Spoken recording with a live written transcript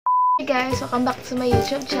Hey guys, welcome back to my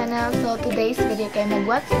YouTube channel. So today's video kay mag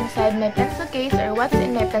what's inside my pencil case or what's in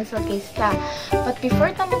my pencil case ta. But before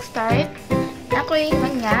ta mag-start, ako'y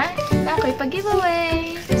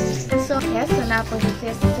pag-giveaway. So yes, so napo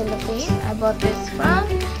this cellophane. I bought this from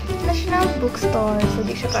National Bookstore. So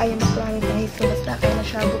di siya kaya mag-plamit na so basta kaya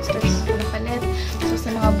National Bookstore siya napalit. So sa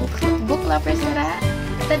mga book lovers nara,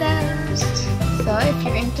 tada! So if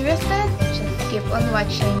you're interested, just keep on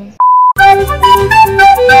watching.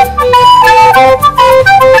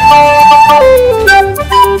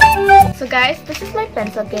 So guys, this is my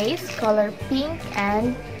pencil case, color pink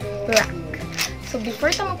and black. So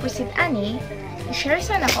before ta mag-proceed ani, i-share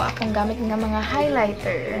sana ko akong gamit ng mga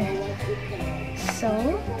highlighter. So,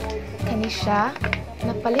 kani siya,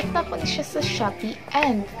 napalit na ko ni siya sa Shopee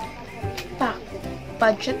and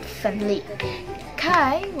budget friendly.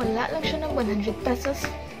 Kay, wala lang siya ng 100 pesos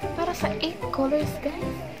para sa 8 colors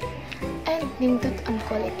guys. And nindot ang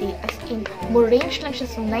quality, as in, mo range lang siya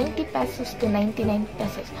sa 90 pesos to 99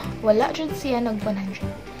 pesos. Wala dyan siya ng 100.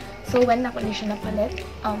 So, when ako ni siya napalit,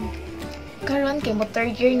 karon kay mo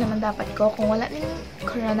 3rd year naman dapat ko kung wala ning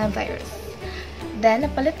coronavirus. Then,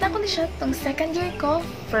 napalit na ko ni siya tong 2nd year ko,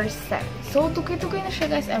 1st sem. So, tukoy-tukoy na siya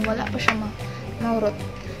guys, and wala pa siya maurot.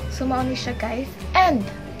 So, mauni siya guys. And,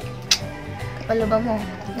 kapalubang mo,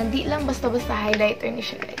 nandi lang basta-basta highlighter ni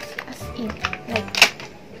siya guys. As in, like,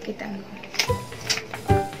 kita mo.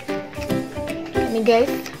 Kani guys,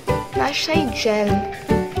 na siya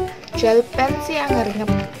gel pen siya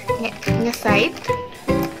nga side.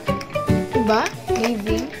 Diba?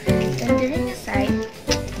 Amazing. And during the side,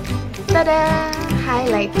 tada!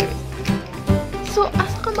 Highlighter. So,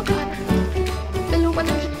 asa ka makahanap?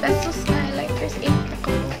 100 pesos na highlighters.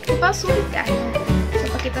 Diba? Sulit ka. So,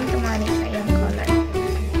 pakitang tumani sa iyang color.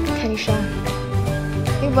 Kani siya.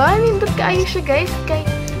 Diba? Nindot kaayo siya guys. Kay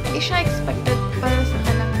di siya expected para sa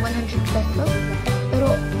kanang 100 pesos.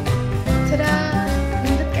 Pero, tada!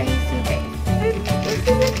 Nindot kaayo siya guys.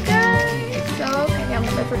 Nindot guys! So, kanya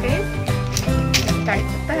mo pa guys. Start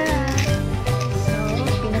na pa. So,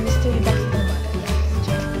 pina-mystery box na ba?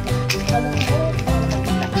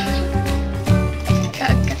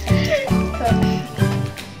 So,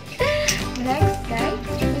 next guys.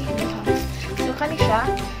 So, kani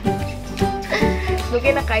siya.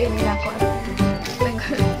 Lugay na kayo nila ko.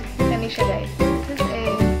 Kani siya guys. This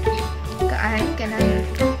is kanang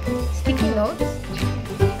sticky notes.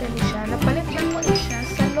 Kani siya. Napalit lang ko na siya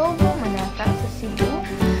sa Novo Manata sa Cebu.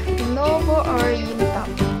 Novo or Top.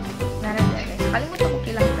 Naranda guys. Kalimutan ko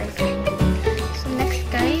kilang price ko. So next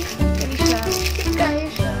guys, kani siya. Kaya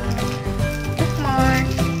siya. Bookmark.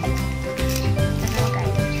 Ano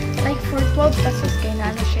guys. Like for 12 pesos kaya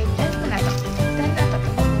na ano siya. 10 manata. 10 ata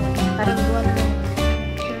to. Parang buwan na.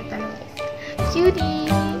 Cutie!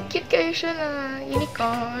 Cute kayo siya na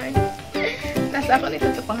unicorn. Nasa ako nito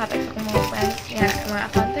ito panghatag sa akong mga friends niya, mga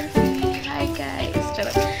accountancy. Hi guys!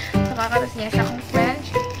 Charot. So kakatas niya sa akong friends.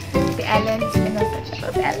 Si Ellen. Si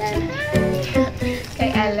Ellen.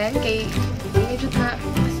 Kay Ellen. Kay medyo na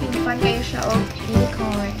kasi fan kayo siya o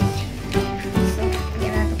unicorn. So,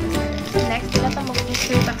 yan natin po sa next. Wala pa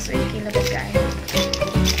mag-mystery box or kilabas kayo.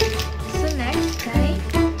 So next kay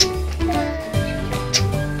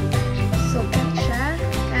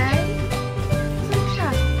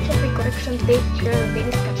correction tape, girl, baby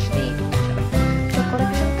scotch tape. So,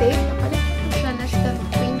 correction tape, napalit ko siya less than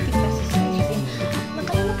 20 pesos.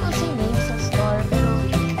 Nakalimot ko sa name sa store, pero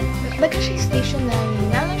baga siya stationary.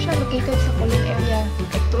 Nalang siya located sa Colin area,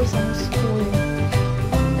 ito sa school.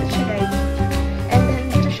 That's siya guys. And then,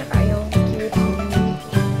 dito siya kayo. Cute.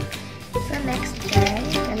 So, next guys,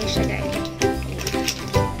 kani siya guys.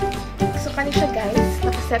 So, kani siya guys,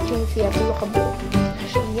 nakaset yun siya, tulo ka buo.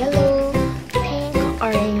 Siya yellow, pink,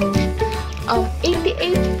 orange.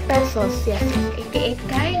 88 pesos. Yes, 88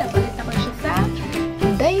 kay. Napalit ako siya sa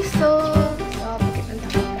Daiso. So, bakit ang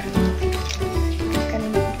takot ka?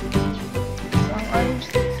 Kanina. So, ang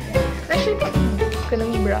orange. Actually,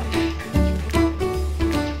 kanang brush.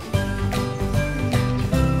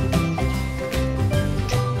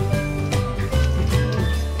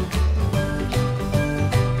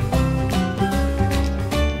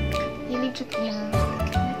 Niligit niya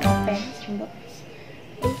ang pens, yung box.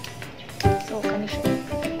 So, kani siya.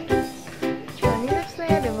 So, nilips na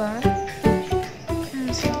yan, diba?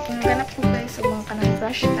 So, kung ganap po guys sa mga kanang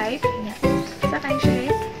brush type, yan. Sa kani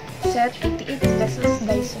siya guys, set 88 pesos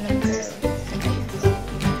Daiso ng girl. So, guys.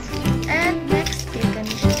 And next, kay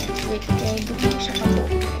kani siya. Wait, kay dugi siya kabo.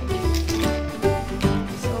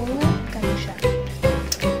 So, kani siya.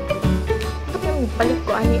 Ito yung palit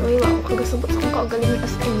ko, ani, uy, ako kagasabot sa kong kaugaling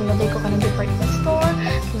as in, nilagay ko ka ng department store,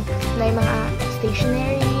 na yung mga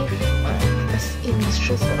stationery,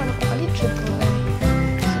 in-stress ko ano ko palit-shoot ko.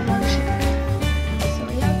 So, ano siya. So,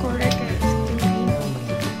 yung color guys, green,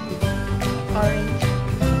 orange.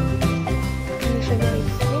 Ano siya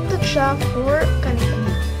guys. Nindot siya for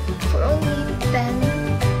only 10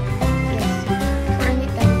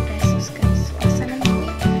 pesos guys. So, asa na mo eh.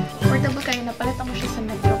 Affordable kayo. Napalit ako siya sa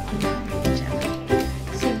Metro.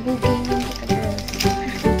 Cebu gaming kita girls.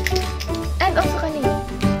 And also kanina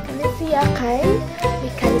siya kay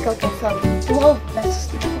mechanical pencil. 12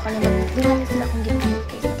 pesos. Dito ko kanina magdungan sila kung ginamit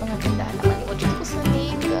guys. Ito nga tindahan na kanina. Dito ko sa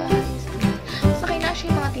name guys. So, kayo na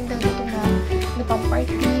siya yung mga tindang dito na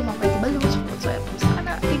pang-party, mga party balloons, whatsoever. So,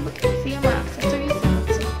 kana, tibot siya mga accessories.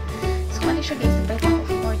 So, kanina siya guys. Napalit ako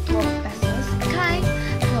for 12 pesos. Kay,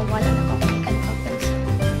 nawala na ako mechanical pencil.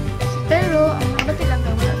 Pero, ang mga lang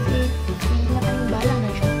kayo, wala si free na kayong balang na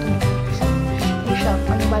siya. Hindi siya,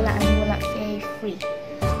 panibalaan wala si free.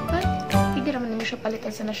 But, hindi naman siya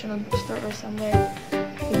palitan sa National Bookstore or somewhere.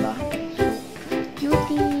 Diba? So,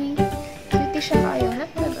 cutie siya kayo.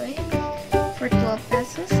 Not bad, eh? For 12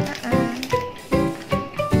 pesos.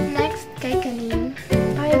 Next, kay kanin.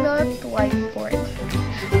 Pilot whiteboard.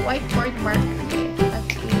 Whiteboard marker. As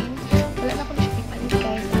in, wala na ko na siya pipalit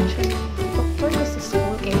guys. Actually, doctor ko sa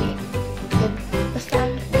school kay basta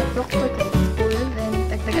doctor ko sa school, then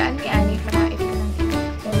tagtagaan kay Ani para if ka lang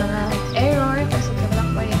may mga error kung sa black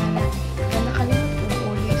pa rin na nakalimut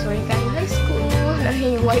ko uli. Sorry kayo high school.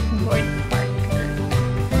 Yung whiteboard marker.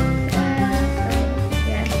 So,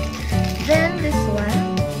 yeah. Then, this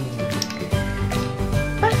one.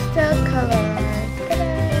 Pastel color. Ta-da!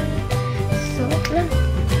 So, lang.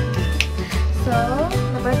 So,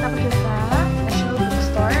 nabalit ako siya sa National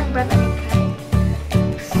Bookstore. Brand American.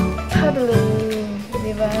 Blue.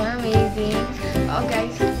 Diba? Amazing. Oh,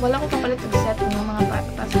 guys. Wala ko kapalit ng set ng mga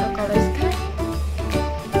pastel colors.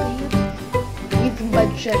 With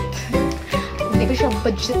budget. Hindi ko siya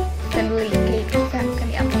budget friendly. Kaya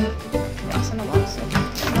kani ako sa nawa. So,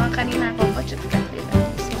 mga kanina ako budget friendly.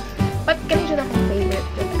 So, but kani siya akong favorite.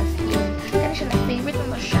 As in, kani siya na favorite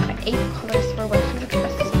mo siya. 8 colors for 100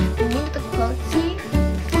 pesos. Name the quality.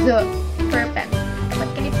 The perfect. But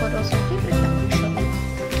kani po daw sa favorite na ko siya.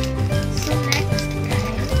 So, next,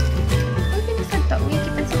 guys. Huwag pinasagta. Uy,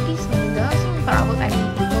 kipan sa case mo. Diba? So, paabot ay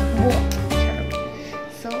notebook.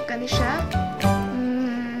 So, kani siya.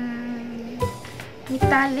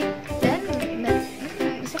 Metallic pen.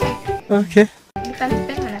 Isa kayo. Okay. Metallic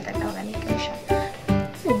pen na natatawagan ikaw siya.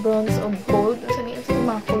 So, bronze o gold. Sa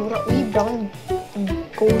mga kulura. Uy, brown.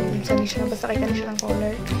 Gold. Sa niya. Basta kayo na siya ng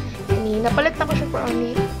color. Napalit na ko siya for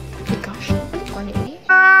only. Gosh. Napalit ko ano eh.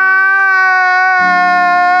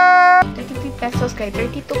 33 pesos kay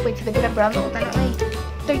 32.7 na brown. Ako tanong ay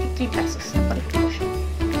 33 pesos. Napalit ko siya.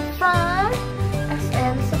 From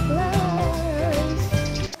SM Supplies.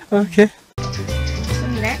 Okay.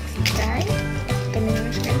 Next, guys.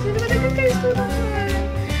 Kanina siya.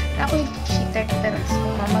 Ako yung cheater. Pero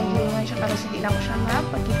kung mamagulungan siya para hindi na ako siya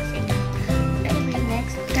mapag-fix. Anyway,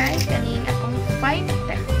 next, guys. Kanina akong 5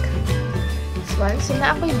 tech. This one. So,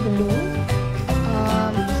 na ako yung blue.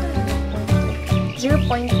 0.3.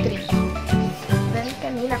 Then,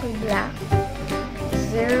 kanina ako yung black.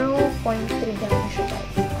 0.3 gano'n siya,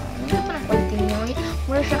 guys. Hindi pa ng quality niyo.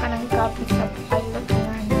 Mura siya ka ng copy sa pilot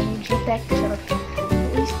na yung G-Tech. Charot.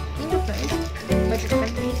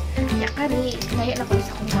 Kari, ngayon ako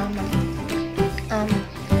isa kong mama.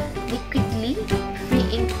 Liquidly, free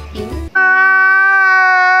ink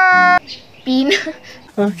pin.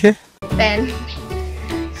 Okay. Pen.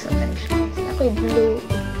 So, ako yung blue,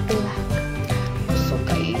 black. So,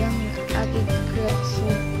 kayo yung agig grad. So,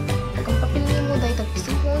 kung papilin mo dahil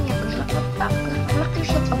tag-isip mo niya, kung nakapak, laki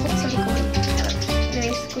siya pabot sa likod.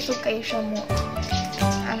 Anyways, kusog kayo siya mo.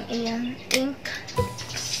 Ang iyang ink.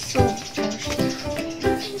 So,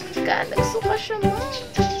 nagsuka siya mo.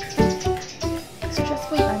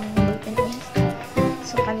 Stressful ba ng ballpen guys?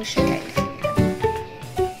 So, kani siya guys.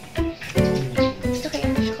 Gusto kayo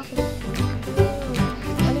na siya kapag.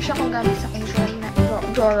 Ano siya kung gamit sa akong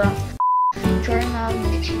journal.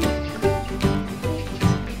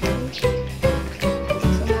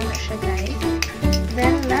 So, mana siya guys.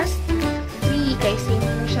 Then, last, free guys. Same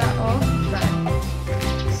mo siya o brand.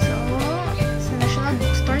 So, sa National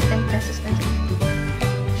Bookstore, 10 pesos na siya.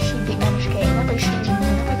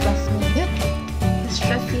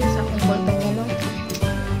 Stress siya sa akong ballpen yellow.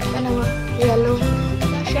 Yellow.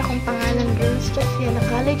 Wala siya akong pangalan girl. Stress siya na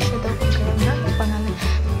college na daw kung karoon na akong pangalan.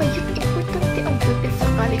 Payot, importante ang ballpen sa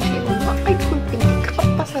college yellow. Ay, ballpen, di ka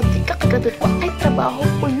kapasa, di ka kagraduate ko. Ay, trabaho,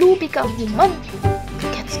 pulubi ka ang human.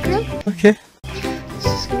 Gets girl? Okay.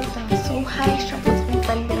 So, high siya po sa kong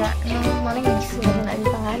pandira. Nung maling gusto na ang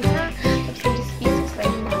pangalan ha. Tapos,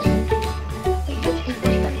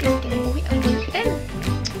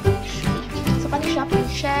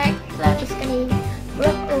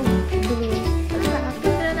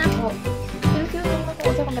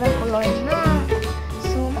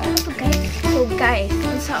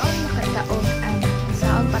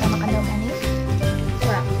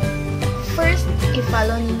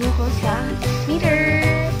 i-follow ninyo ko sa Twitter.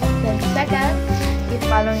 Then second,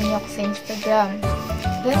 i-follow ninyo ako sa Instagram.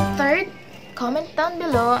 Then third, comment down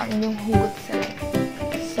below ang inyong hugot sa life.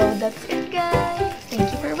 So that's it guys. Thank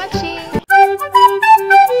you for watching.